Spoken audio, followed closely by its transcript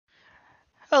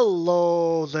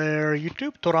Hello there,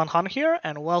 YouTube. Toran Han here,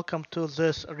 and welcome to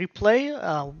this replay.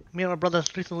 Me and my brothers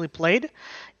recently played.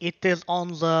 It is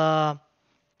on the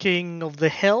King of the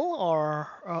Hill or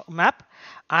map.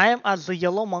 I am at the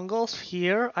yellow Mongols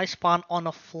here. I spawn on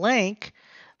a flank,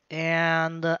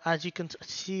 and as you can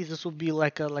see, this will be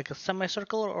like a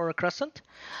semicircle or a crescent.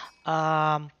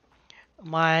 My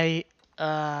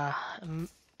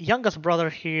youngest brother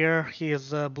here, he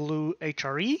is blue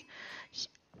HRE. Is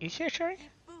he HRE?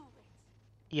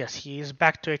 Yes, he is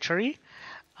back to HRE.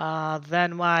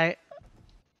 Then my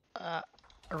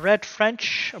red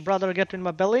French brother get in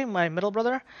my belly, my middle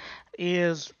brother,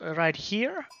 is right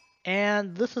here.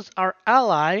 And this is our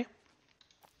ally,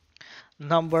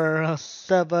 number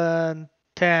 7,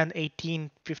 10,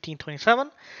 18, 15, 27.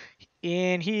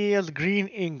 And he is green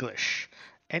English.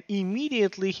 And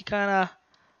immediately he goes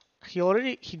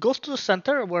to the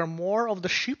center where more of the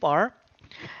sheep are.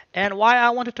 And why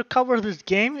I wanted to cover this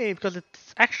game is because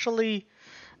it's actually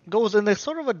goes in a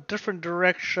sort of a different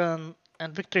direction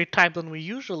and victory type than we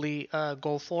usually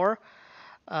go for.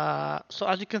 So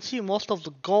as you can see, most of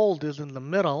the gold is in the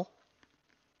middle,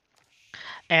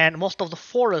 and most of the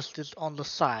forest is on the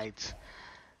sides.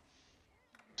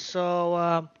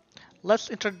 So let's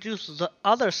introduce the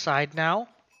other side now.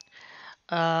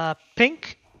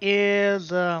 Pink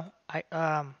is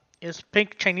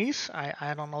pink Chinese.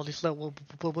 I don't know these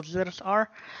what letters are,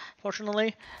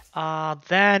 fortunately.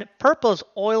 Then purple is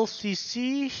oil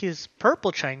CC. He's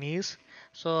purple Chinese.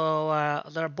 So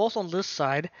they're both on this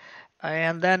side.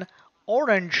 And then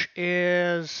orange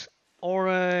is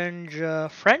orange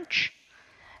French.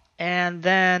 And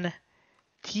then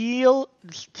teal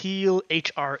is teal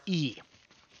HRE.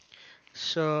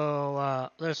 So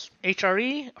there's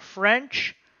HRE,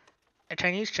 French, and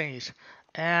Chinese.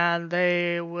 And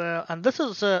this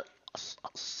is a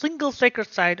single sacred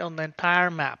site on the entire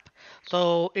map.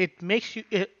 So it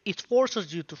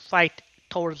forces you to fight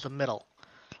towards the middle.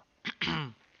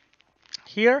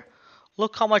 Here,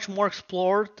 look how much more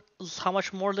explored, how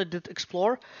much more they did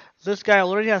explore. This guy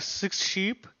already has 6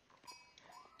 sheep.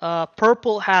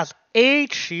 Purple has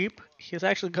 8 sheep. He's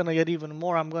actually gonna get even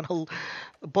more.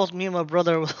 Both me and my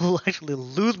brother will actually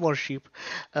lose more sheep.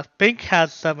 Pink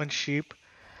has 7 sheep.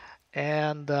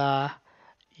 And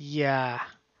yeah,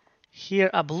 here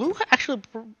blue actually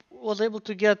was able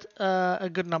to get a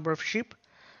good number of sheep.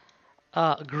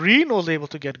 Green was able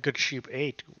to get good sheep,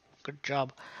 8. Good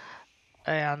job.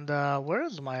 And where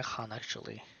is my Han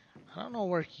actually? I don't know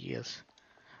where he is.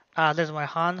 There's my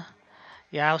Han.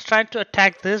 Yeah, I was trying to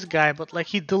attack this guy, but like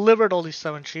he delivered all these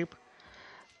 7 sheep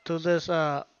to this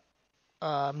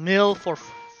mill for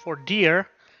deer.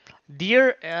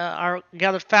 Deer are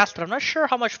gathered faster. I'm not sure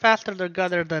how much faster they're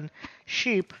gathered than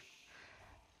sheep.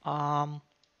 But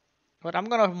I'm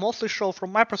gonna mostly show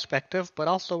from my perspective, but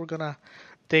also we're gonna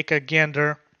take a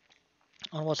gander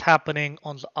on what's happening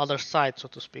on the other side, so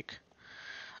to speak.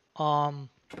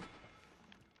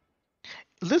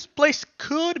 This place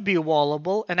could be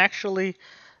wallable, and actually,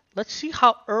 let's see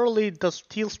how early does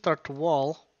Teal start to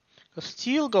wall. Because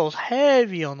Teal goes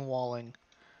heavy on walling.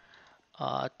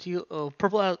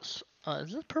 Purple has,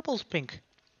 is it purple or pink?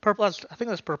 Purple has, I think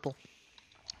that's purple.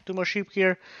 2 more sheep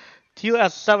here. Teal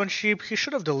has 7 sheep. He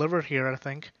should have delivered here, I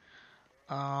think.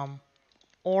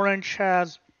 Orange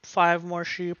has 5 more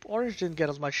sheep. Orange didn't get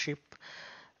as much sheep.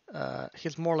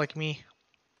 He's more like me.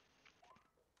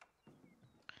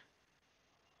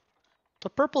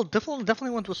 The purple definitely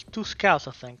went with 2 scouts,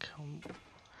 I think.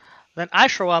 Then I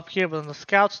show up here, but then the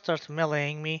scout starts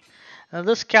meleeing me. And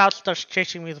this scout starts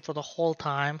chasing me for the whole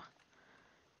time.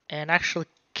 And actually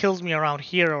kills me around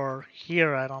here or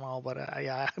here, I don't know. But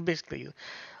yeah, I basically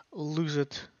lose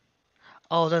it.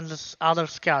 Oh, then this other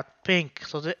scout, pink.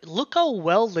 So look how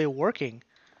well they're working.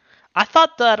 I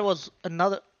thought that was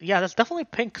another... Yeah, that's definitely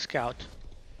pink scout.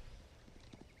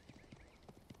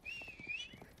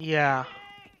 Yeah.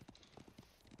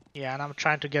 Yeah, and I'm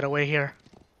trying to get away here.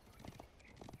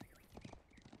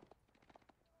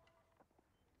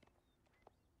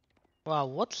 Wow,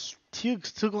 what's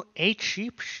still 8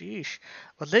 sheep? Sheesh.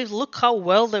 But look how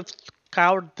well they've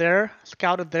scouted their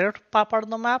part of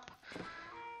the map.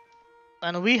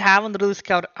 And we haven't really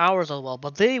scouted ours as well,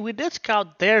 but we did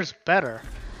scout theirs better.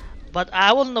 But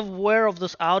I wasn't aware of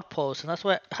this outpost, and that's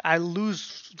why I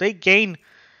lose. They gain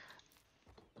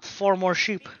 4 more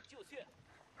sheep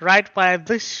right by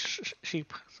this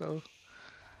sheep. So,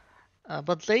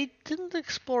 but they didn't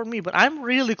explore me. But I'm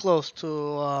really close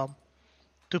to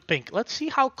pink. Let's see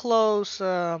how close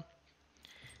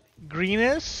green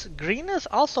is. Green is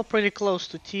also pretty close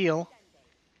to teal.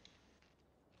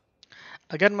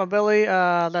 Again, my belly,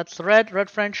 that's red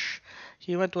French.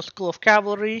 He went to a school of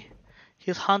cavalry.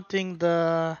 He's hunting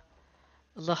the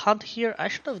hunt here. I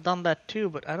should have done that too,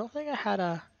 but I don't think I had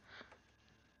a.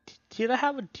 Did I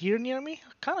have a deer near me?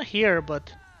 Kind of here,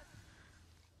 but.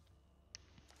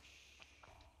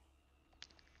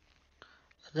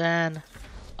 Then,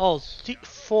 oh,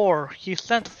 4. He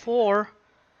sent 4.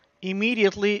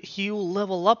 Immediately, he will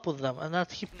level up with them, and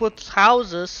that he puts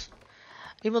houses.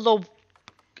 Even though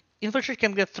infantry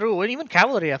can get through, and even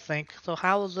cavalry, I think. So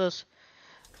houses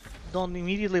don't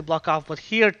immediately block off, but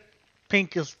here,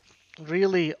 pink is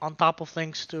really on top of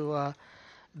things to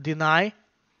deny.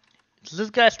 So this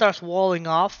guy starts walling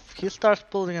off. He starts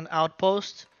building an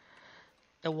outpost,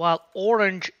 and while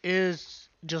orange is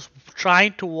just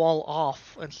trying to wall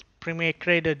off and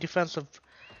create a defensive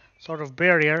sort of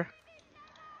barrier.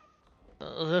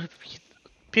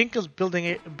 Pink is building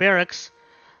a barracks.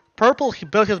 Purple, he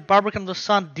built his Barbican of the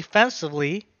Sun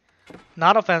defensively,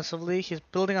 not offensively. He's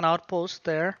building an outpost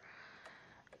there.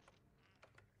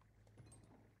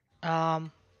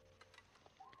 And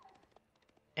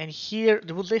here,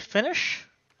 will they finish?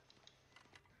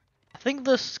 I think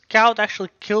the scout actually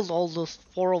kills all those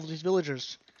 4 of these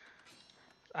villagers.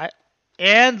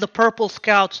 And the purple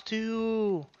scouts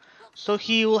too. So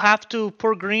he will have to.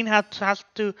 Poor green has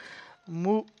to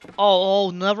move.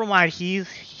 Oh, never mind. He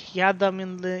had them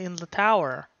in the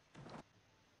tower.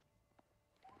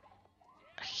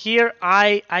 Here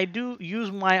I do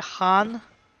use my Han.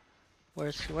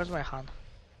 Where's my Han?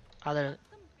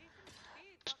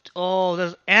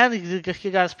 Oh, and he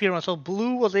got a spearman. So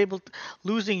blue was able to,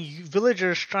 losing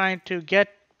villagers trying to get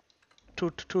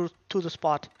to the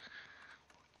spot.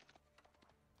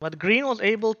 But green was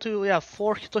able to, yeah,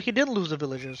 4. So he didn't lose the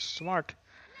villagers. Smart.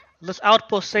 This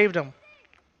outpost saved him.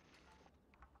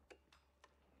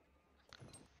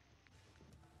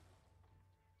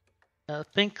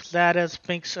 Pink, that is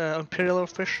Pink's Imperial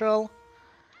official.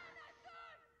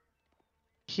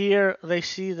 Here they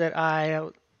see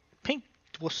that Pink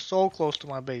was so close to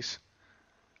my base.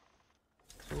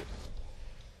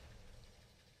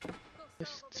 They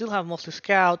still have mostly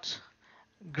scouts.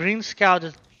 Green scout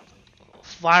is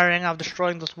firing up,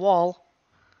 destroying this wall.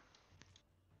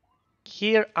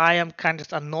 Here I am kind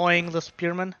of annoying the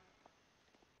spearman.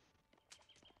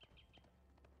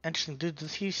 Interesting.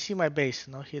 Does he see my base?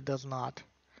 No, he does not.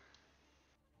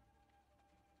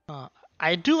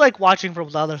 I do like watching from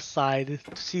the other side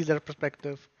to see their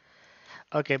perspective.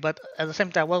 Okay, but at the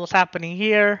same time, what was happening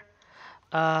here?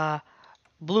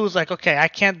 Blue's like, okay, I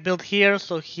can't build here,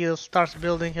 so he starts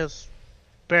building his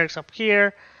barracks up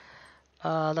here.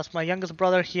 That's my youngest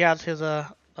brother. He has his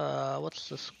what's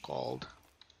this called?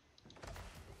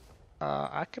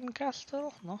 Aachen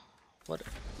Castle? No, what?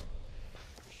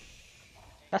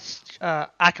 That's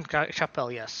Aachen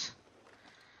Chapel, yes.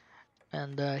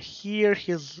 And here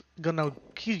he's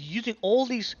using all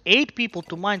these 8 people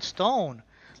to mine stone.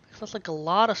 That's like a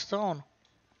lot of stone.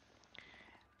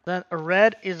 Then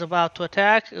red is about to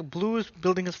attack. Blue is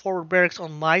building his forward barracks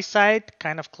on my side,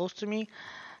 kind of close to me.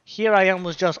 Here I am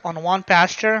was just on 1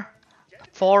 pasture,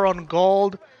 4 on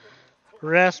gold,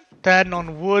 rest 10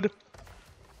 on wood.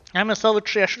 I'm a silver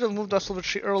tree. I should have moved that silver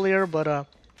tree earlier, but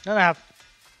then I have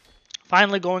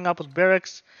finally going up with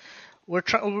barracks. We're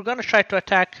gonna try to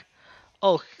attack.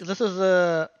 Oh, this is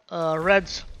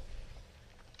red's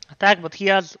attack, but he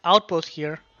has outposts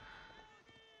here.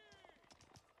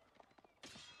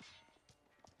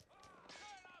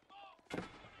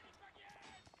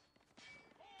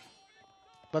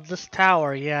 But this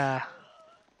tower, yeah.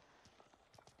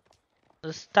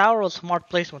 This tower was smart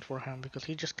placement for him because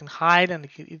he just can hide and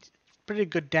it's pretty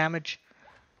good damage.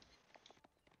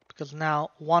 Because now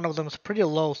one of them is pretty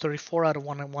low, 34 out of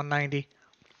 190.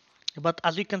 But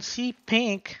as you can see,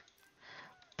 Pink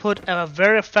put a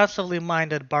very offensively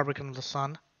minded Barbican of the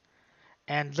Sun.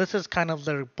 And this is kind of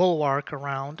their bulwark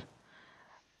around.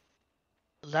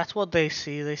 That's what they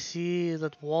see. They see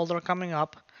that walls are coming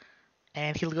up.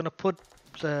 And he's gonna put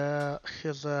but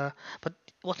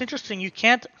what's interesting, you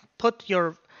can't put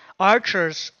your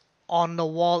archers on the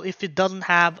wall if it doesn't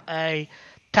have a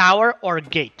tower or a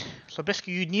gate. So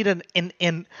basically you need an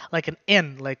inn, like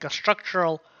a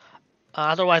structural,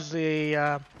 otherwise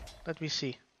let me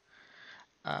see.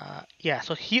 Yeah,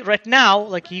 so right now,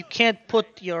 like, you can't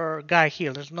put your guy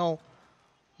here. There's no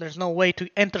way to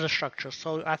enter the structure.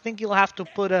 So I think you'll have to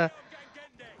put a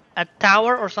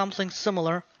tower or something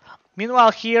similar.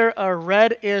 Meanwhile, here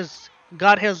red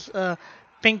got his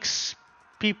Pink's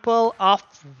people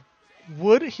off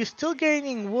wood. He's still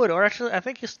gaining wood, or actually, I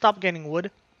think he stopped gaining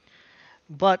wood.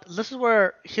 But this is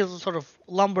where his sort of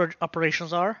lumber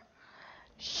operations are.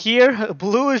 Here,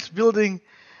 blue is building.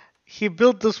 He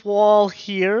built this wall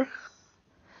here.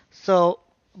 So,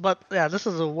 but yeah, this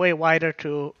is a way wider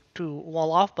to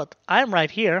wall off. But I'm right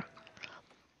here.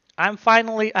 I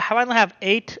finally have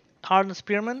 8 hardened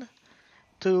spearmen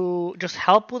to just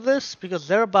help with this because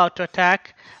they're about to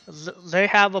attack. They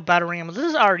have a battering ram. This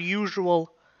is our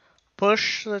usual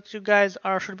push that you guys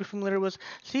should be familiar with.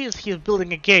 See, he's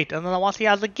building a gate, and then once he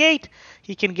has a gate,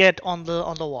 he can get on the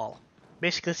wall.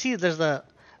 Basically, see, there's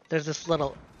this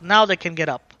little. Now they can get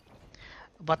up,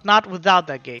 but not without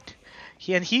that gate.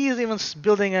 He is even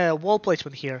building a wall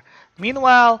placement here.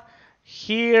 Meanwhile,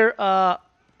 here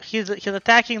he's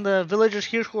attacking the villagers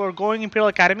here who are going Imperial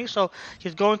Academy. So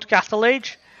he's going to Castle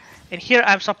Age, and here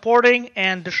I'm supporting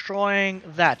and destroying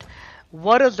that.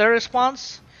 What is their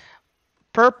response?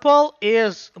 Purple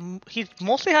is he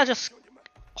mostly has just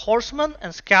horsemen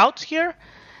and scouts here.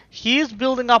 He's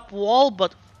building up wall,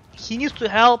 but he needs to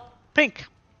help pink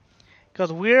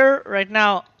because we're right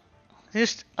now.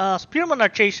 His spearmen are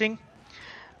chasing,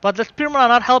 but the spearmen are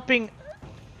not helping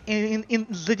in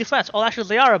the defense. Oh, actually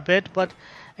they are a bit, but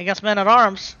against men at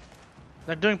arms,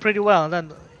 they're doing pretty well. And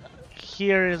then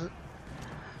here is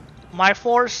my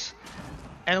force,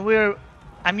 and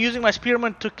I'm using my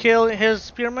spearmen to kill his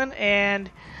spearmen, and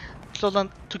so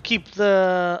then to keep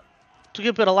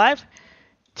it alive.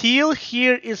 Teal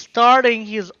here is starting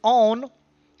his own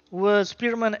with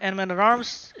spearmen and men at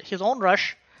arms, his own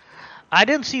rush. I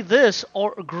didn't see this.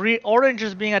 Or orange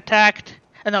is being attacked.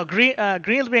 No, green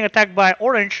is being attacked by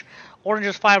orange. Orange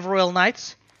is 5 royal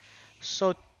knights.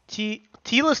 So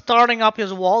Teal is starting up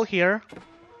his wall here.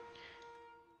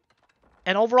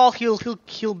 And overall, he'll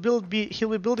be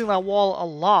building that wall a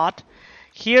lot.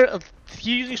 Here, he's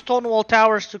using stone wall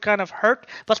towers to kind of hurt,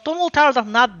 but stone wall towers are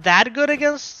not that good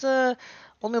against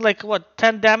only like what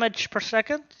 10 damage per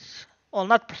second. Well,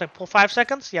 not per second, for 5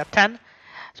 seconds. Yeah, 10.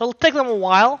 So it'll take them a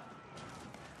while.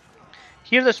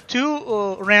 Here, there's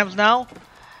 2 rams now,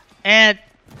 and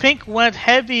pink went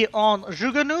heavy on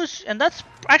Zhuge Nu's, and that's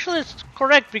actually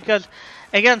correct because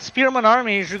against spearman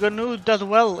army, Zhuge Nu does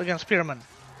well against spearmen.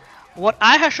 What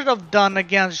I should have done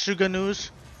against Zhuge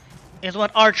Nu's is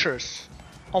went archers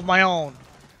of my own,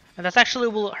 and that actually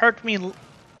will hurt me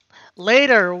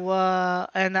later.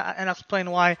 And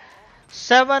explain why.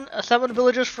 Seven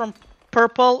villagers from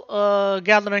purple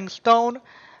gathering stone,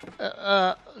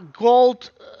 gold.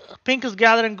 Pink is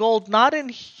gathering gold, not in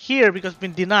here because it's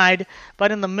been denied,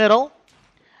 but in the middle.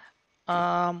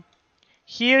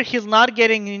 Here he's not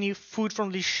getting any food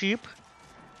from these sheep.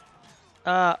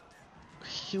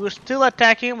 He was still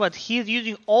attacking, but he's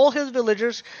using all his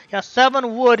villagers. He has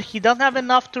 7 wood. He doesn't have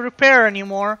enough to repair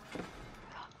anymore.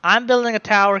 I'm building a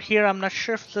tower here. I'm not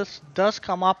sure if this does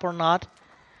come up or not.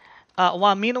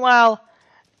 Meanwhile,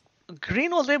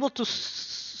 green was able to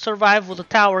survive with a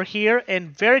tower here and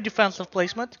very defensive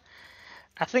placement.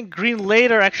 I think green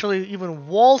later actually even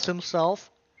walls himself.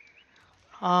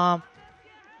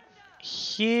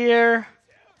 Here,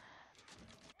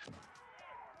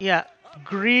 yeah,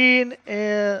 green. He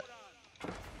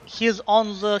has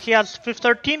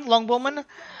 13 longbowmen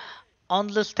on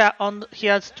this. He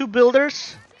has 2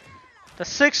 builders. The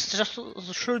 6th just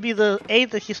should be the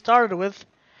 8th that he started with.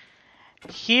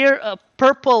 Here,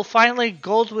 purple finally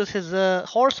goes with his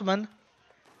horsemen.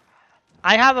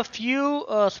 I have a few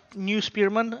new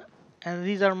spearmen, and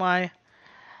these are my.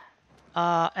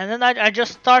 And then I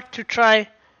just start to try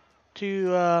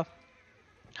to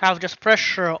have just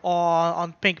pressure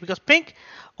on pink, because pink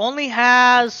only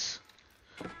has.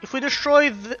 If we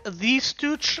destroy these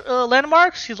 2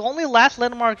 landmarks, his only last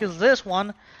landmark is this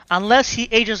one, unless he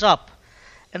ages up.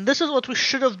 And this is what we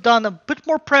should have done, a bit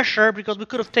more pressure, because we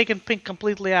could have taken pink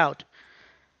completely out.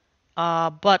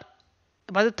 But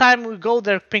by the time we go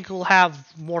there, pink will have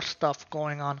more stuff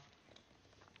going on.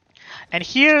 And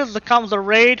here comes the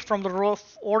raid from the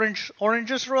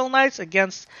orange's royal knights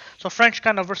against, so French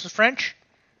kind of versus French.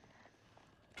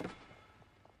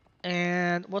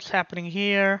 And what's happening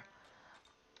here?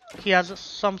 He has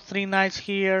some 3 knights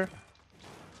here.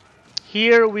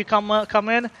 Here we come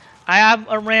in. I have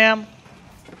a ram.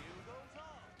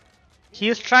 He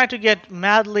is trying to get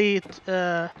madly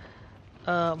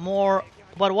more,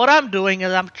 but what I'm doing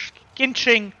is I'm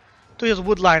inching to his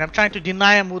wood line. I'm trying to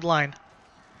deny him wood line.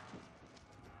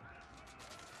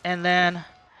 And then,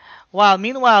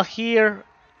 meanwhile here,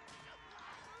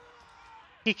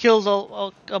 he kills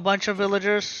a bunch of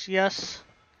villagers, yes.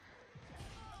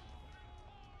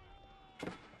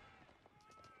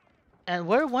 And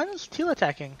when is Teal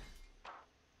attacking?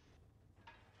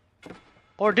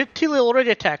 Or did Teal already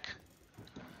attack?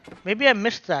 Maybe I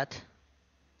missed that.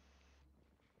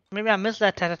 Maybe I missed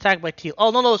that attack by Teal. Oh,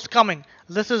 no, it's coming.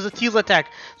 This is a Teal attack.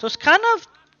 So it's kind of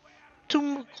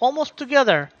almost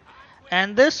together.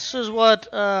 And this is what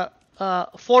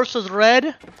forces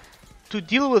red to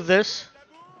deal with this.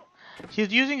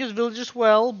 He's using his villages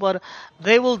well, but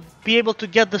they will be able to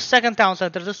get the second town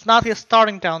center. This is not his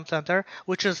starting town center,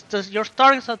 which is this, your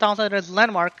starting town center is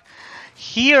landmark.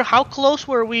 Here, how close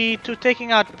were we to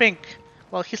taking out pink?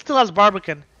 Well, he still has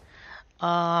Barbican.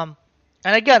 And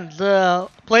again, the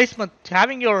placement,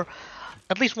 having your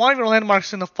at least one of your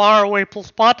landmarks in a far away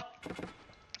spot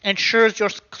ensures your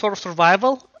sort of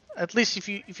survival. At least if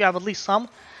you have at least some.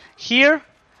 Here,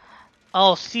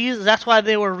 oh, see, that's why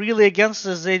they were really against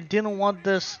this. They didn't want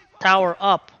this tower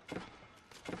up.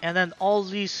 And then all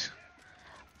these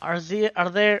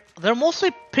they're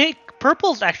mostly pink,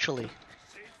 purples actually.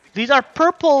 These are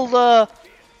purple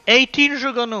 18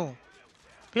 Zhuge Nu.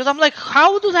 Because I'm like,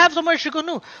 how do they have so much Zhuge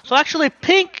Nu? So actually,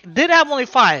 pink did have only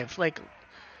 5. Like,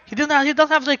 he doesn't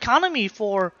have the economy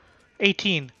for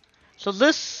 18. So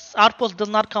this outpost does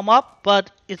not come up,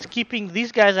 but it's keeping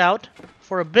these guys out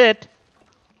for a bit.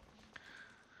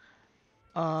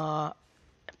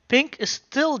 Pink is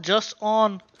still just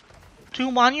on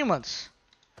 2 monuments.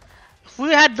 If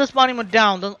we had this monument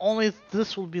down, then only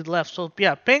this will be left. So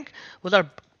yeah, pink with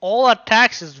all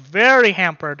attacks is very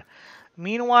hampered.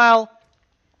 Meanwhile,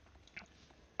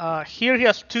 here he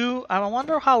has 2. I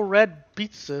wonder how red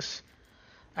beats this.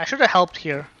 I should have helped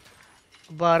here.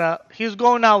 But he's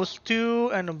going now with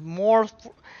 2 and more.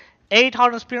 8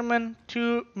 hardened spearmen,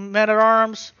 2 men at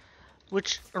arms.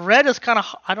 Which red is kind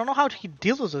of, I don't know how he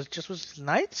deals with this. Just with his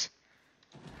knights?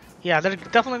 Yeah, they're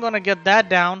definitely going to get that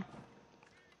down.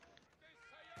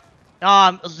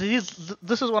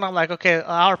 This is when I'm like, okay,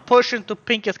 our push into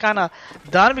pink is kind of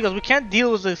done because we can't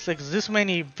deal with this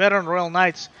many veteran royal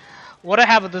knights. What I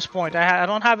have at this point, I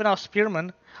don't have enough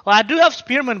spearmen. Well, I do have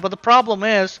spearmen, but the problem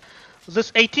is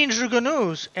this 18 Zhuge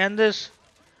Nus and this.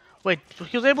 Wait,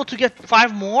 he was able to get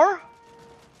 5 more?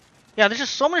 Yeah, there's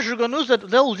just so many Zhuge Nus that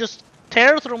they'll just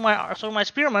tear through my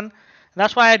spearmen.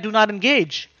 That's why I do not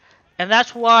engage, and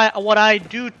that's why what I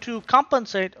do to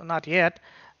compensate. Not yet,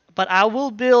 but I will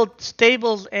build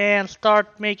stables and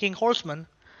start making horsemen.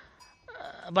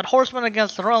 But horsemen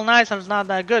against the royal knights is not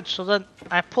that good. So then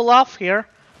I pull off here.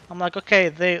 I'm like, okay,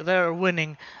 they're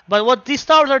winning. But what these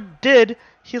towers did,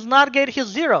 he's not getting his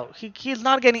 0. He's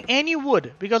not getting any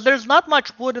wood because there's not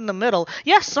much wood in the middle.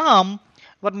 Yes, some,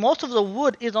 but most of the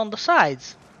wood is on the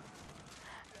sides.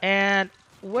 And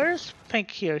where's pink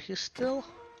here?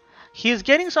 He's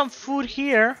getting some food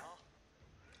here.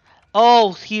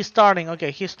 Oh, he's starting.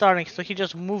 Okay, he's starting. So he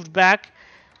just moved back.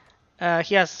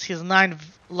 He has his 9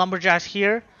 lumberjacks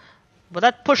here, but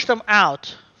that pushed them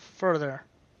out further.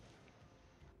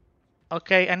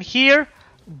 Okay, and here,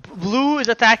 blue is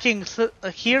attacking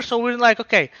here, so we're like,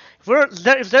 okay,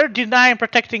 if they're denying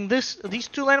protecting these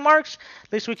 2 landmarks,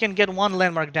 at least we can get 1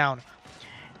 landmark down.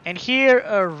 And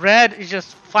here, red is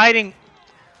just fighting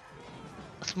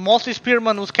mostly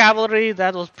spearmen with cavalry.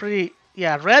 That was pretty.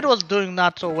 Yeah, red was doing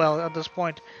not so well at this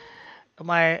point.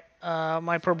 My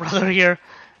poor brother here,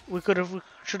 we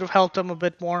should have helped him a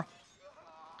bit more.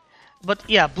 But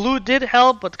yeah, blue did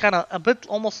help, but kind of a bit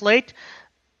almost late.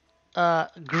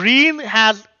 Green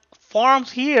has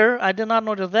farms here. I did not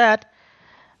notice that.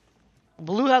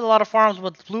 Blue has a lot of farms,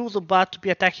 but blue is about to be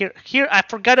attacked here. Here, I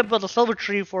forgot about the silver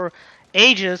tree for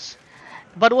ages.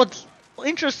 But what's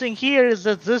interesting here is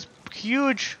that this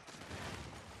huge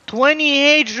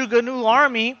 28 Zhuge Nu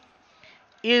army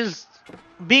is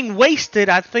being wasted,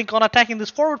 I think, on attacking these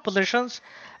forward positions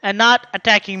and not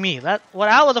attacking me. That what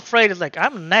I was afraid is like,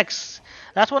 I'm next.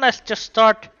 That's when I just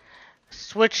start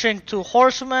switching to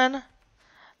horsemen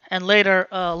and later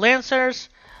lancers.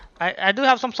 I do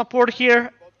have some support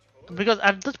here because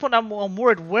at this point I'm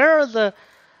worried. Where are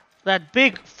that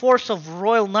big force of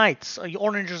royal knights,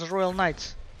 oranges royal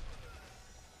knights?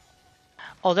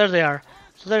 Oh, there they are.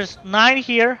 So there's 9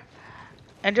 here,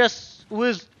 and just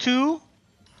with 2,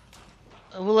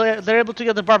 they're able to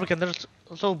get the Barbican.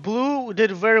 So blue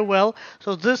did very well.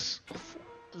 So that's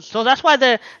why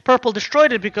the purple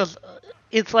destroyed it, because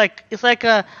it's like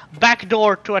a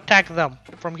backdoor to attack them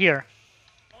from here.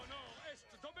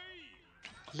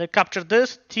 They captured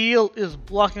this. Teal is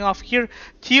blocking off here.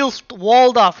 Teal's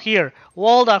walled off here.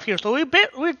 So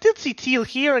we did see Teal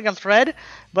here against red,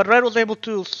 but red was able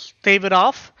to stave it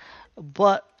off.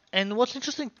 And what's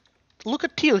interesting, look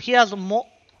at Teal. He has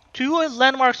 2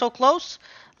 landmarks so close.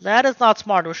 That is not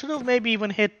smart. We should have maybe even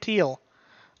hit Teal,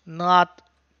 not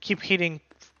keep hitting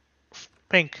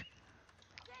pink.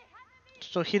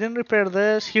 So he didn't repair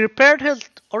this. He repaired his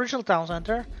original town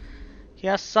center. He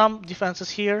has some defenses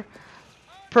here.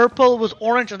 Purple was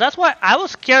orange, and that's why I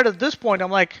was scared at this point.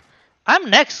 I'm like, I'm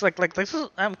next. Like this is,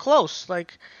 I'm close.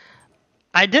 Like,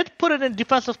 I did put it in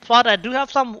defensive plot. I do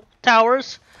have some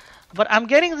towers, but I'm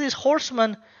getting these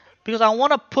horsemen because I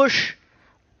want to push.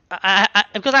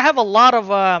 Because I have a lot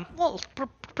of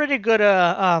pretty good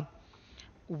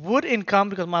wood income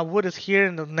because my wood is here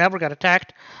and it never got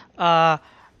attacked.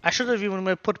 I should have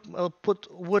even put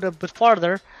wood a bit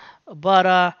farther,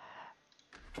 but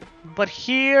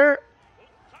here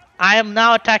I am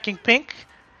now attacking pink,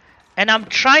 and I'm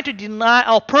trying to deny.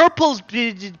 Oh, purple's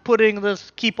putting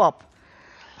this keep up,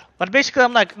 but basically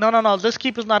I'm like, no, this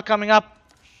keep is not coming up,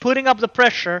 putting up the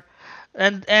pressure,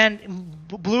 and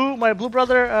my blue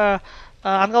brother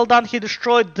Angaldan, he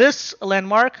destroyed this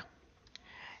landmark.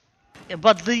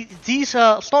 But these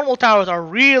Stonewall towers are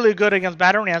really good against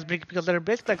battering rams because they're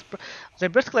basically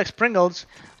like Springles.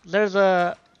 There's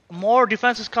more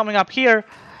defenses coming up here.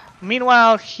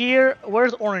 Meanwhile, here,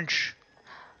 where's Orange?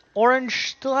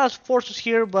 Orange still has forces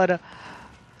here, but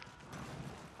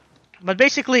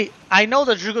basically, I know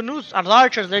that Zhuge Nu's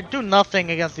archers, they do nothing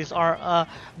against these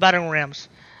battering rams.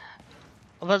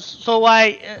 But so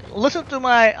I listened to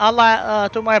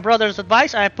my brother's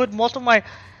advice. I put most of my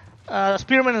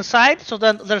spearmen inside, so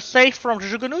then they're safe from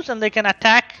Zhuge Nu's and they can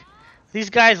attack these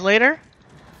guys later.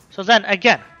 So then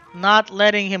again, not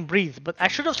letting him breathe. But I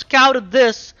should have scouted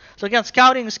this. So again,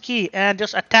 scouting is key, and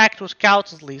just attacked with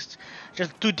scouts at least,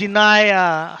 just to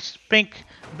deny pink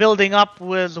building up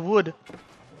with wood.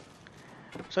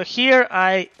 So here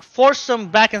I force them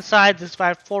back inside these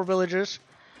 4 villagers,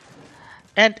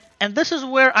 and this is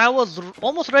where I was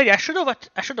almost ready. I should have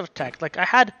attacked. Like I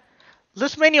had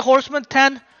this many horsemen,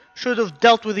 10. Should have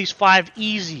dealt with these 5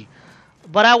 easy,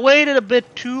 but I waited a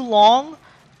bit too long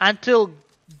until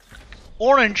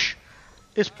Orange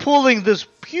is pulling this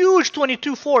huge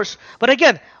 22 force. But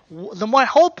again, my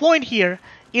whole point here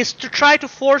is to try to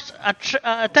force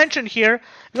attention here,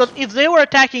 because if they were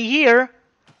attacking here,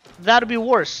 that would be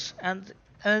worse. And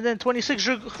then 26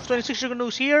 Zhuge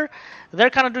Nu's here, they're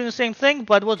kind of doing the same thing.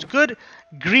 But what's good,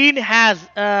 Green has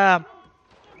a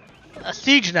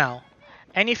siege now.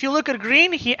 And if you look at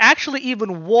Green, he actually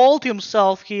even walled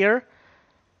himself here.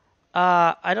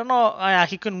 I don't know,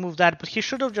 he couldn't move that, but he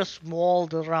should have just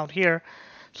walled around here.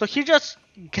 So he just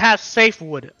has safe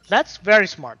wood. That's very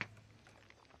smart.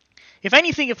 If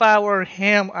anything, if I were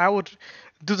him, I would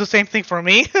do the same thing for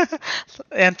me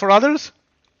and for others.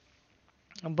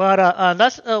 But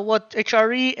that's what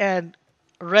HRE and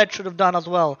Red should have done as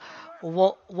well.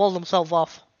 Wall themselves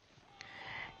off.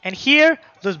 And here,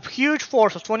 this huge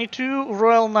force of 22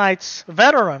 Royal Knights,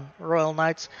 veteran Royal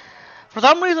Knights, for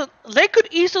some reason, they could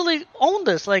easily own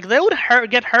this. Like, they would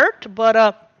get hurt, but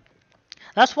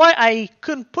that's why I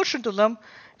couldn't push into them,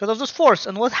 because of this force.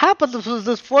 And what happened with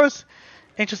this force,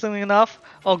 interestingly enough,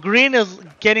 Green is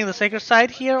getting the sacred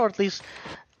side here, or at least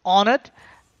on it.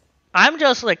 I'm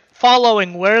just, like,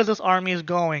 following where this army is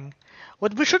going.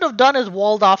 What we should have done is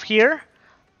walled off here,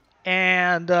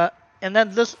 and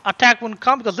then this attack wouldn't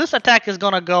come, because this attack is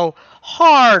gonna go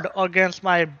hard against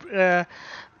my blue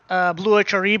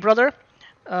HRE brother.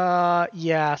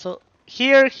 Yeah, so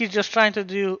here he's just trying to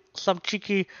do some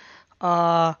cheeky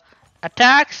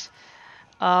attacks.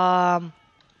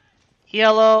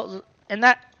 Yellow, and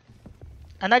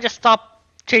I just stopped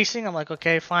chasing. I'm like,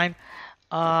 okay, fine.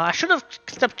 I should have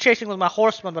stopped chasing with my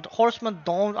horsemen, but horsemen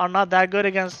are not that good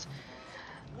against.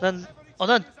 Then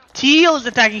Teal is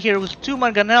attacking here with 2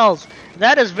 Mangonels.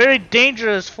 That is very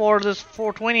dangerous for this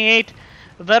 428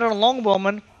 veteran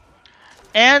longbowman.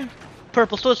 And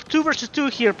purple. So it's 2 versus 2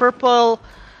 here. Purple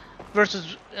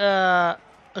versus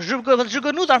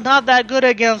Zhuge Nu are not that good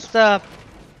against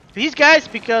these guys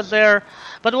because they're.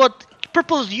 But what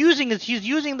purple is using is he's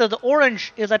using the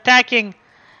orange is attacking.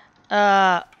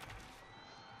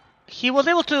 He was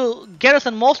able to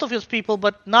garrison most of his people,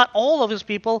 but not all of his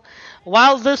people.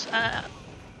 While this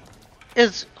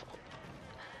is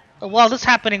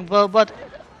happening, but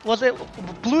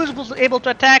Blue was able to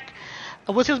attack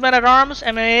with his men at arms,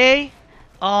 MAA.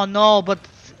 Oh no, but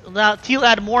now Teal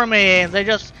had more MAA, and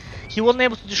he wasn't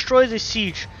able to destroy the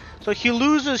siege, so he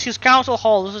loses his council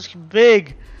hall. This is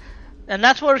big, and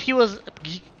that's where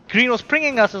Green was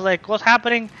bringing us. Is like what's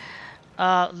happening.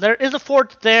 There is a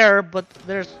fort there, but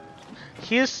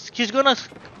he's gonna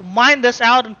mine this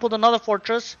out and put another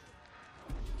fortress.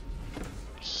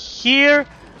 Here,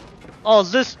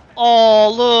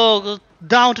 look,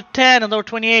 down to 10 and there were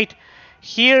 28.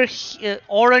 Here,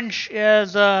 orange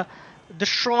is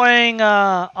destroying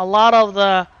a lot of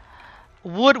the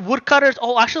woodcutters.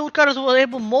 Oh, actually, woodcutters were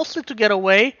able mostly to get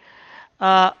away.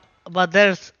 But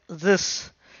there's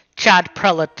this Chad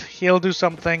Prelate. He'll do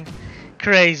something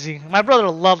crazy. My brother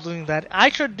loves doing that. I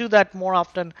should do that more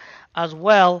often as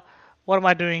well. What am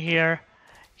I doing here?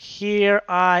 Here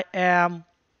I am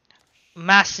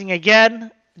massing again,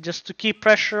 just to keep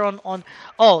pressure on.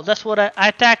 Oh, that's what I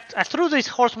attacked. I threw these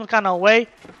horsemen kind of away,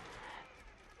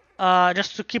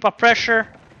 just to keep up pressure.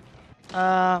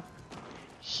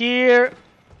 Here,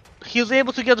 he's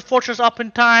able to get the fortress up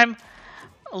in time.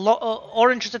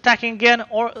 Orange is attacking again.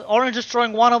 Orange is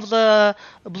destroying one of the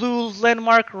blue's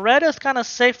landmark. Red is kind of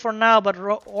safe for now, but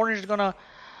Orange is gonna.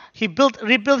 He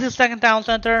rebuilt his second town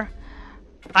center.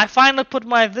 I finally put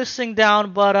this thing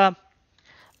down, but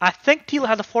I think Teal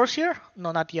has a force here.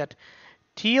 No, not yet.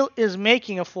 Teal is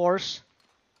making a force.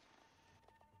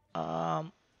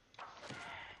 But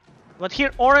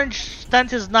here Orange sent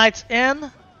his knights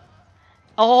in.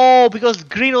 Oh, because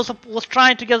Green was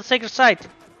trying to get the sacred site.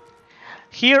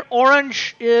 Here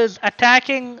Orange is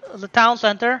attacking the town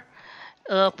center.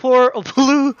 Poor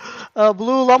blue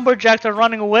lumberjacks are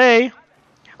running away.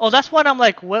 Oh, that's what I'm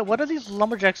like. What are these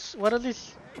lumberjacks? What are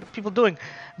these people doing?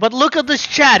 But look at this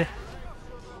chat.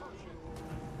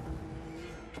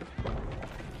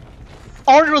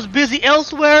 Orange was busy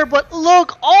elsewhere, but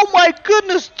look, oh my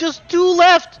goodness, just 2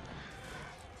 left.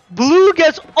 Blue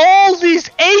gets all these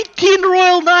 18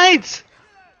 Royal Knights.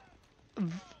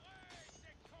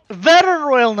 Veteran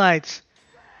Royal Knights.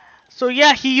 So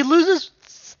yeah, he loses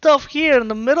stuff here in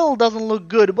the middle, doesn't look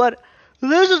good, but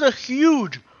this is a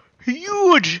huge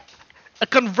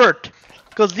convert,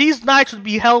 because these knights would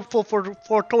be helpful for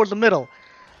towards the middle.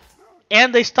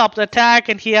 And they stopped the attack,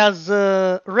 and he has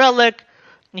relic,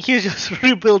 and he's just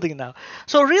rebuilding now.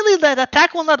 So really, that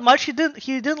attack was not much. He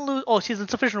didn't lose. Oh, he's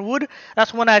insufficient wood.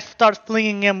 That's when I start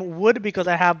flinging him wood, because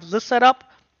I have this set up.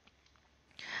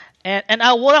 And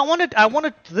I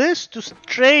wanted this to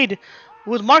trade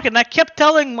with market, and I kept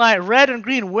telling my red and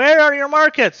green, where are your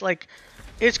markets? Like,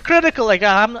 it's critical. Like,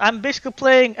 I'm basically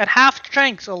playing at half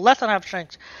strength, or less than half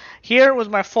strength. Here with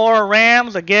my 4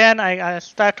 rams, again, I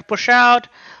start to push out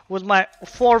with my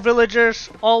 4 villagers,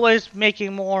 always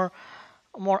making more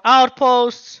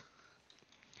outposts.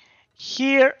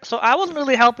 Here, so I wasn't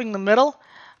really helping the middle,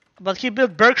 but he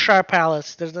built Berkshire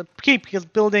Palace. There's a keep. He's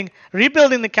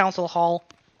rebuilding the council hall.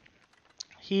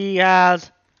 He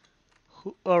has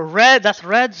red. That's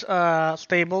Red's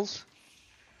stables.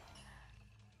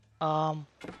 And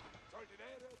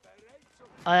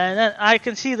then I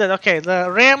can see that, okay,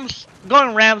 the Rams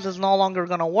is no longer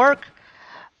gonna work.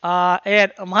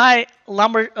 And my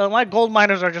gold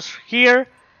miners are just here.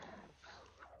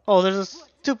 Oh, there's a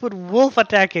stupid wolf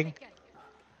attacking.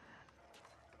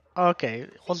 Okay,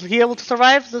 was he able to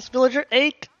survive, this villager?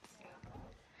 8,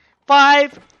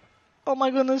 5. Oh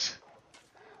my goodness.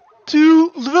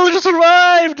 2. The villager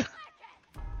survived.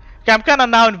 Okay, I'm kind of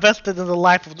now invested in the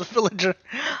life of the villager.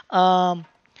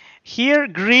 Here,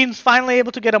 Green's finally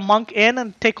able to get a monk in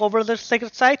and take over the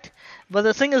sacred site, but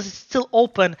the thing is, it's still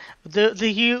open. With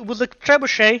the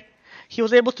trebuchet, he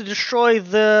was able to destroy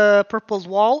the purple's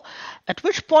wall. At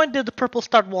which point did the purple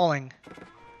start walling?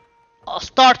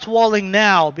 Starts walling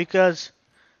now, because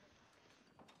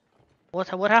what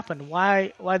happened?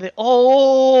 Why they?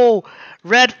 Oh,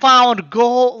 Red found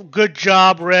gold. Good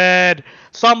job, Red.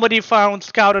 Somebody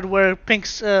scouted where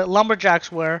Pink's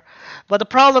lumberjacks were, but the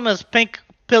problem is Pink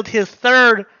built his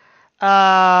 3rd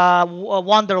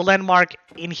wonder landmark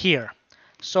in here,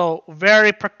 so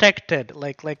very protected.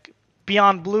 Like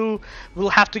beyond blue, we'll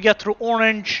have to get through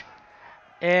orange.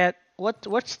 And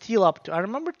what's Teal up to? I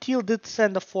remember Teal did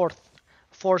send a 4th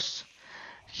force.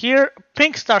 Here,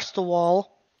 Pink starts to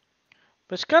wall,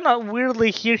 but it's kind of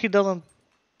weirdly here he doesn't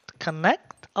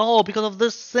connect. Oh, because of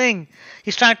this thing,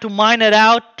 he's trying to mine it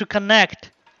out to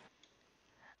connect.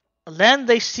 Then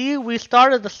they see we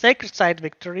started the sacred site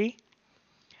victory,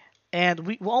 and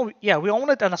we own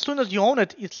it. And as soon as you own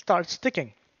it, it starts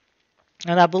sticking.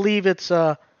 And I believe it's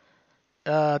 10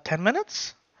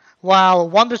 minutes, while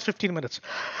Wonder's 15 minutes.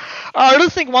 I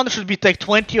don't think Wonder should take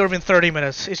 20 or even 30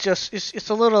 minutes. It's just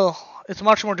it's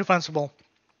much more defensible.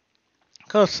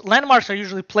 Because landmarks are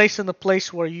usually placed in the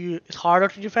place where it's harder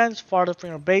to defend, farther from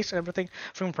your base and everything,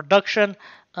 from your production.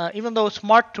 Even though it's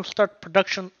smart to start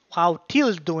production, how Teal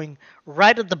is doing,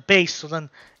 right at the base, so then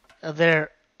they're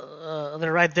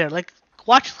right there. Like,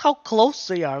 watch how close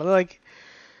they are. They're like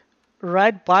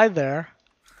right by there.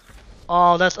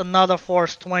 Oh, that's another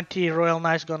force. 20 Royal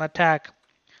Knights gonna attack.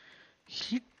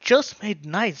 He just made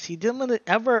knights. He didn't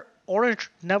ever.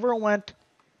 Orange never went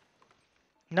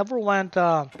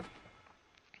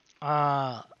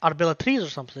Arbelatrice or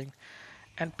something,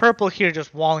 and purple here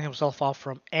just walling himself off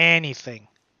from anything.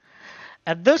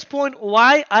 At this point,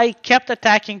 why I kept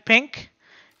attacking pink?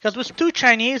 Because with 2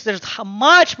 Chinese, there's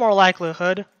much more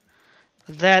likelihood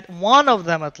that one of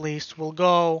them at least will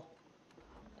go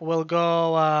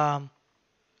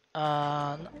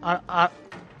Here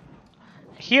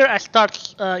I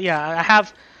start. Yeah, I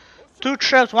have 2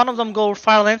 traps. One of them go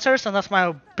fire lancers, and that's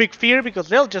my big fear because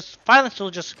violence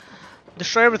will just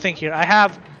destroy everything here. I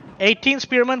have 18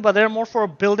 spearmen, but they're more for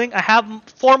building. I have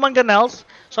 4 Mangonels,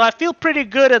 so I feel pretty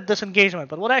good at this engagement.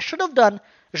 But what I should have done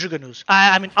is Zhuge Nus.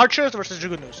 I mean archers versus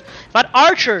Zhuge Nus. But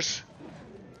archers,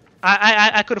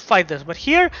 I could fight this. But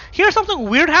here something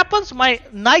weird happens. My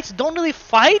knights don't really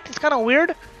fight. It's kind of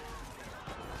weird.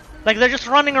 Like they're just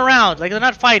running around. Like they're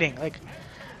not fighting. Like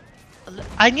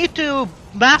I need to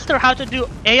master how to do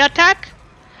A attack.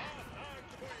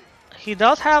 He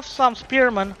does have some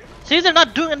spearmen. See, they're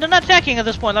not attacking at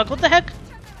this point. Like, what the heck?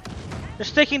 They're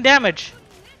just taking damage.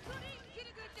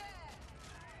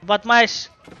 But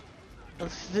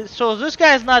so this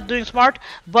guy is not doing smart.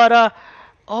 But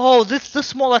oh, this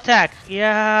small attack.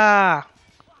 Yeah.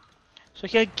 So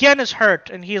he again is hurt,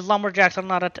 and his lumberjacks are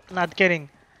not getting.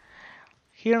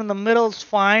 Here in the middle is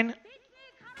fine.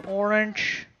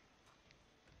 Orange.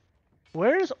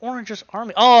 Where is Orange's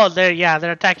army? Oh,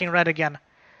 they're attacking red again.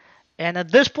 And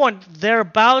at this point, they're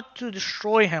about to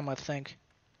destroy him, I think.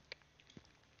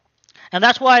 And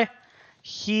that's why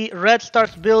red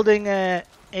starts building a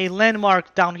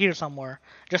landmark down here somewhere,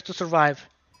 just to survive.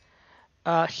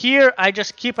 Here, I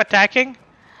just keep attacking.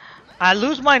 I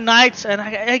lose my knights, and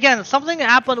again, something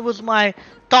happened with my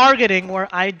targeting where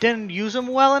I didn't use them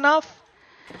well enough.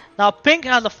 Now, pink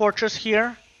has a fortress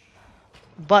here.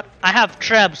 But I have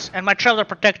trebs, and my trebs are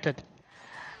protected.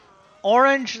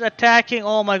 Orange attacking.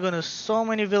 Oh my goodness, so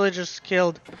many villagers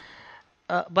killed.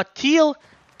 But Teal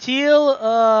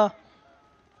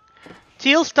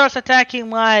starts attacking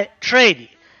my trade.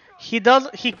 He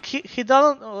doesn't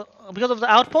because of the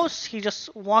outposts. He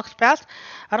just walks past.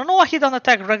 I don't know why he doesn't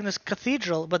attack Regnus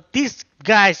Cathedral, but these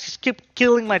guys just keep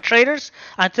killing my traders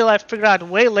until I figure out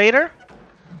way later.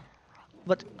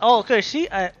 But oh, okay, see,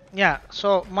 yeah.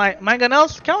 So my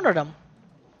Mangonels countered him.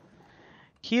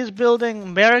 He's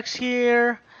building barracks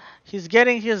here. He's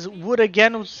getting his wood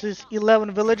again with his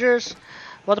 11 villagers.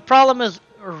 But the problem is,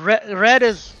 red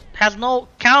has no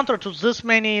counter to this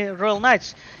many royal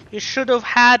knights. He should have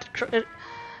had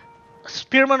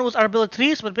spearmen with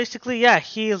arbalètriers, but basically, yeah,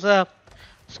 he is a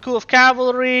school of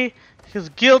cavalry. His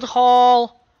guild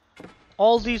hall.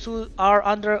 All these would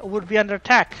be under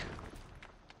attack.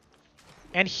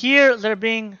 And here they're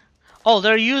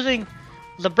using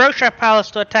the Berkshire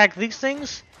Palace to attack these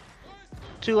things.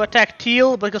 To attack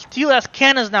Teal, because Teal has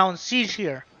cannons now in siege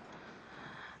here.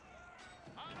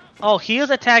 Oh, he is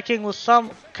attacking with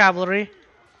some cavalry.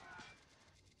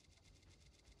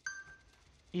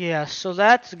 Yeah, so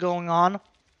that's going on.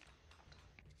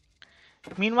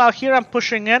 Meanwhile, here I'm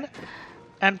pushing in.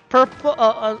 And purple,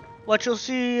 what you'll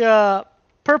see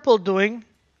purple doing.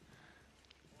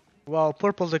 Well,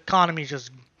 purple's economy is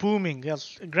just booming.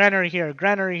 Yes, granary here,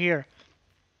 granary here.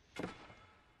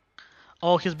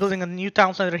 Oh, he's building a new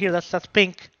town center here. That's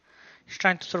pink. He's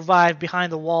trying to survive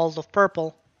behind the walls of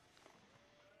purple.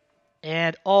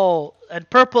 And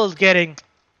purple is getting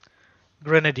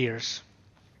Grenadiers.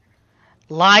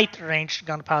 Light range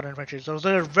gunpowder infantry. So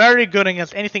they're very good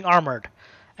against anything armored.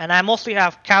 And I mostly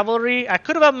have cavalry. I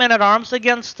could have had men-at-arms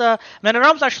against...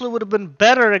 men-at-arms actually would have been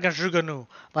better against Zhuge Nu,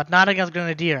 but not against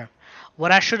Grenadier.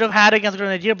 What I should have had against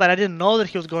Grenadier, but I didn't know that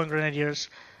he was going Grenadiers.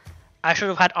 I should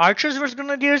have had Archers versus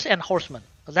Grenadiers and Horsemen.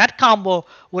 That combo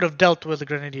would have dealt with the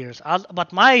Grenadiers.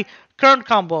 But my current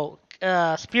combo,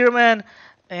 Spearmen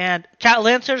and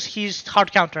Lancers, he's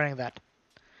hard countering that.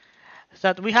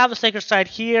 So that we have the Sacred Site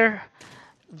here.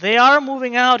 They are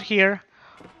moving out here.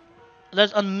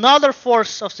 There's another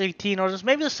force of 18, or there's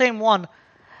maybe the same one.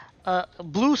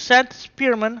 Blue scent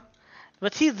Spearmen.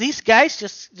 But see, these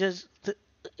guys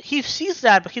he sees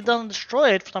that, but he doesn't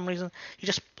destroy it for some reason. He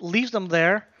just leaves them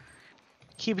there.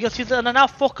 Because he's now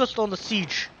focused on the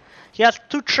siege. He has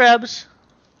 2 trebs,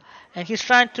 and he's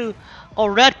trying to... Oh,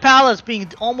 Red Palace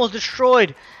being almost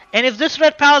destroyed. And if this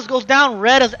Red Palace goes down,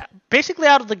 Red is basically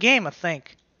out of the game, I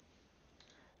think.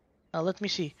 Let me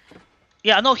see.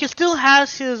 Yeah, no, he still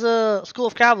has his School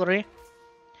of Cavalry.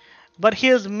 But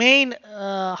his main...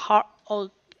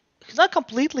 he's not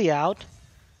completely out.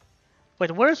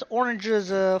 Wait, where's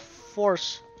Orange's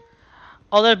force?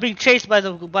 Oh, they're being chased by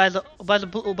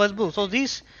the blue. So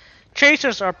these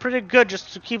chasers are pretty good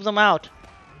just to keep them out.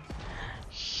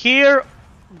 Here,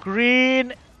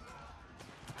 green.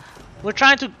 We're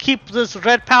trying to keep this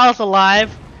Red Palace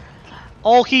alive.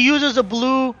 Oh, he uses the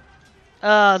blue,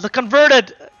 the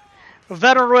converted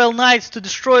Veteran Royal Knights to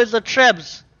destroy the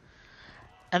trebs.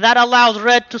 And that allows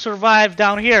red to survive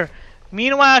down here.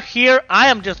 Meanwhile, here, I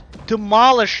am just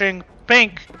demolishing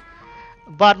pink.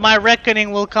 but my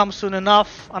reckoning will come soon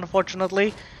enough,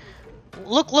 unfortunately.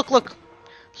 Look, look, look.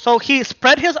 So he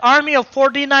spread his army of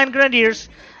 49 Grenadiers,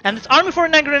 and this army of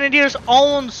 49 Grenadiers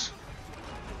owns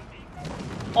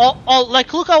all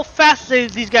like, look how fast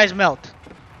these guys melt.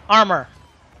 Armor.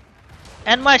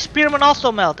 And my spearmen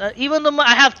also melt. Even though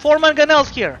I have 4 Mangonels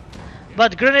here.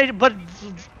 But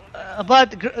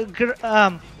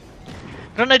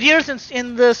Grenadiers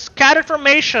in the scattered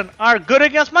formation are good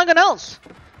against Mangonels.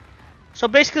 So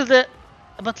basically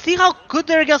but see how good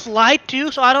they're against light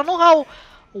too. So I don't know how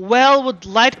well would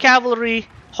light cavalry,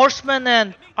 horsemen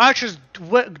and archers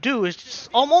do. It's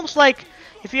almost like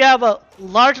if you have a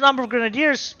large number of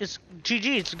Grenadiers, it's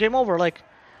GG. It's game over. Like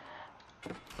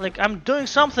I'm doing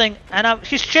something and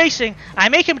he's chasing. I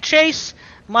make him chase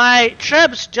my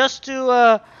trebs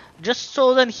just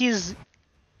so then he's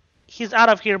out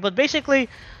of here. But basically,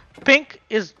 Pink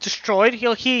is destroyed.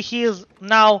 He is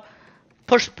now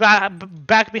pushed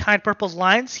back behind Purple's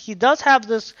lines. He does have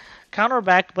this counter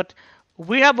back, but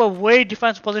we have a way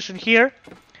defensive position here.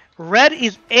 Red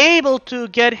is able to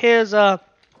get his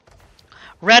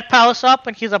Red Palace up,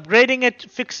 and he's upgrading it,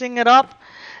 fixing it up.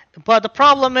 But the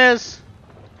problem is,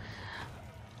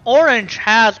 Orange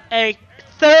has a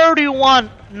 31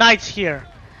 knights here,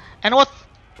 and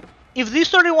if these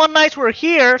 31 knights were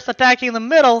here, attacking the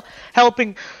middle,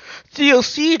 helping Teal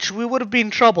siege, we would have been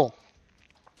in trouble.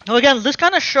 Now again, this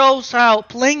kind of shows how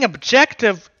playing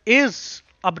objective is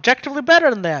objectively better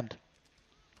in the end.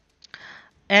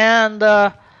 And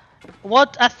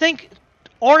what I think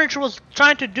Orange was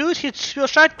trying to do is he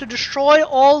was trying to destroy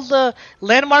all the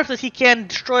landmarks that he can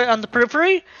destroy on the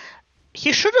periphery.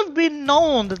 He should have been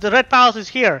known that the Red Palace is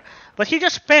here, but he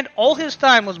just spent all his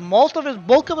time with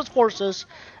bulk of his forces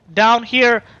down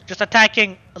here just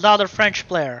attacking the other French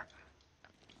player.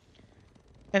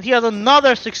 And he has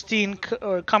another 16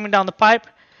 coming down the pipe.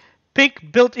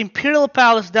 Pink built Imperial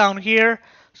Palace down here.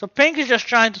 So Pink is just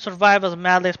trying to survive as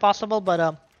madly as possible,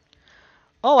 but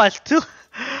oh,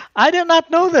 I did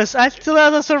not know this. I still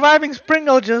have a surviving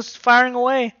Springle just firing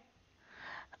away.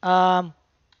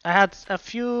 I had a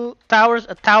few towers,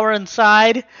 a tower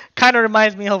inside. Kind of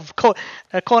reminds me of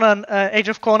Conan, Age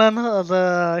of Conan,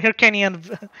 the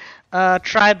Hyrcanian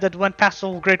tribe that went past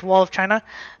the Great Wall of China.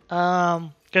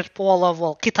 Great Wall of,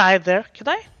 well, Kitai there.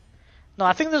 Kitai? No,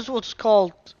 I think this is what's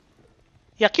called...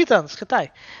 Yeah, Khitans, Kitai.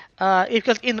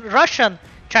 Because in Russian,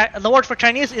 the word for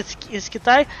Chinese is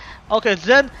Kitai. Okay,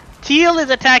 then Teal is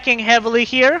attacking heavily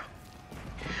here.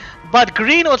 But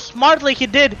Green was smartly, he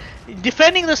did,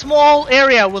 defending the small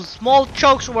area with small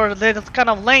chokes where there's kind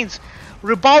of lanes.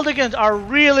 Rebaldigans are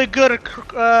really good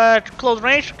at close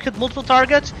range, hit multiple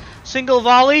targets, single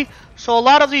volley. So a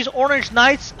lot of these Orange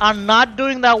Knights are not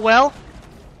doing that well.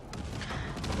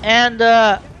 And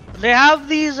they have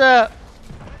these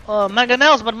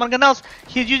Mangonels, but Mangonels,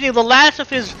 he's using the last of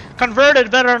his converted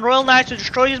veteran Royal Knights to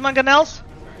destroy these Mangonels.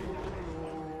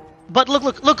 But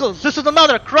look, this is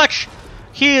another crutch.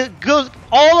 He goes,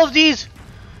 all of these,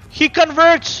 he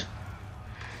converts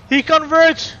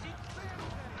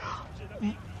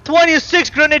 26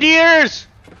 Grenadiers.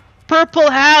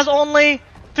 Purple has only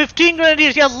 15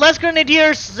 Grenadiers. He has less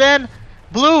Grenadiers than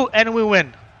Blue, and we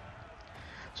win.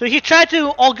 So he tried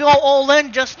to go all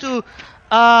in just to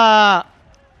turn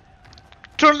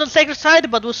the sacred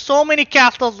side, but with so many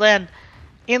castles then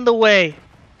in the way,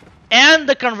 and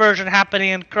the conversion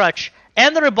happening in crutch,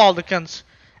 and the Rebaldicans,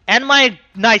 and my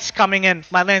knights coming in,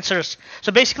 my lancers.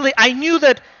 So basically, I knew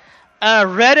that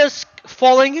red is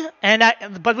falling,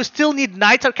 but we still need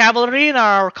knights or cavalry in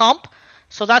our comp.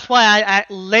 So that's why I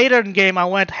later in game I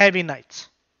went heavy knights,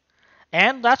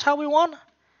 and that's how we won.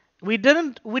 We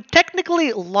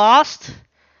technically lost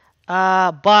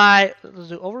by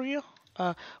the overview.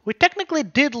 We technically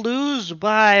did lose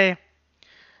by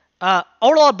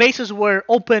all our bases were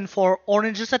open for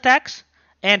Orange's attacks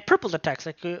and Purple's attacks.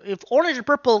 Like if Orange and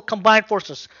Purple combined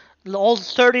forces, all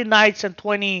 30 knights and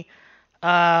 20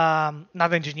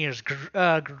 not engineers,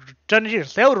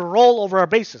 Grenadiers, they would roll over our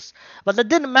bases. But that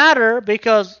didn't matter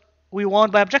because we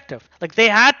won by objective. Like they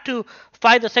had to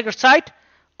fight the sacred site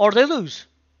or they lose.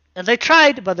 And they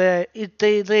tried, but I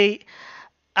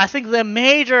think the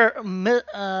major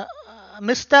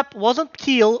misstep wasn't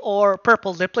Teal or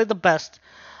Purple. They played the best.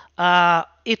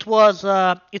 It was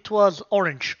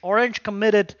Orange. Orange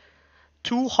committed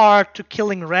too hard to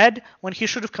killing Red when he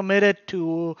should have committed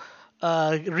to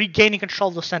regaining control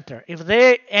of the center. If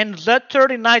they and that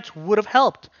 30 knights would have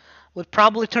helped, would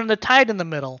probably turn the tide in the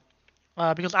middle,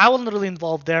 because I wasn't really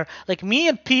involved there. Like me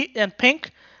and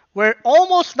Pink were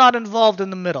almost not involved in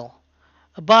the middle,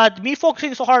 but me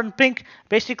focusing so hard on Pink,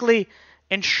 basically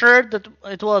ensured that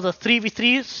it was a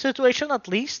 3v3 situation at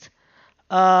least,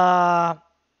 until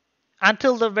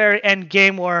the very end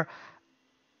game where,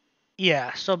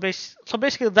 yeah. So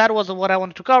basically that was what I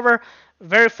wanted to cover.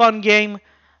 Very fun game.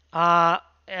 A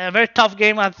very tough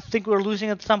game. I think we were losing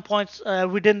at some points.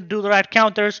 We didn't do the right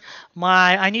counters.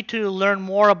 I need to learn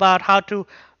more about how to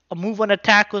move and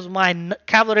attack with my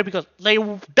cavalry, because they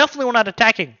definitely were not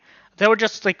attacking. They were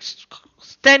just like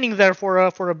standing there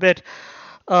for a bit,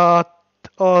 uh,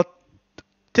 uh,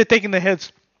 taking the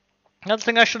hits. Another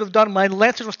thing I should have done, my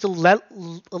Lancers were still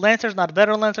Lancers, not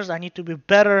veteran Lancers. I need to be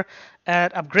better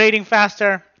at upgrading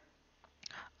faster.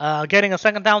 Getting a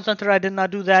second town center, I did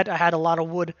not do that. I had a lot of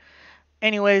wood.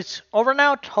 Anyways, over and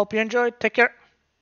out. Hope you enjoyed. Take care.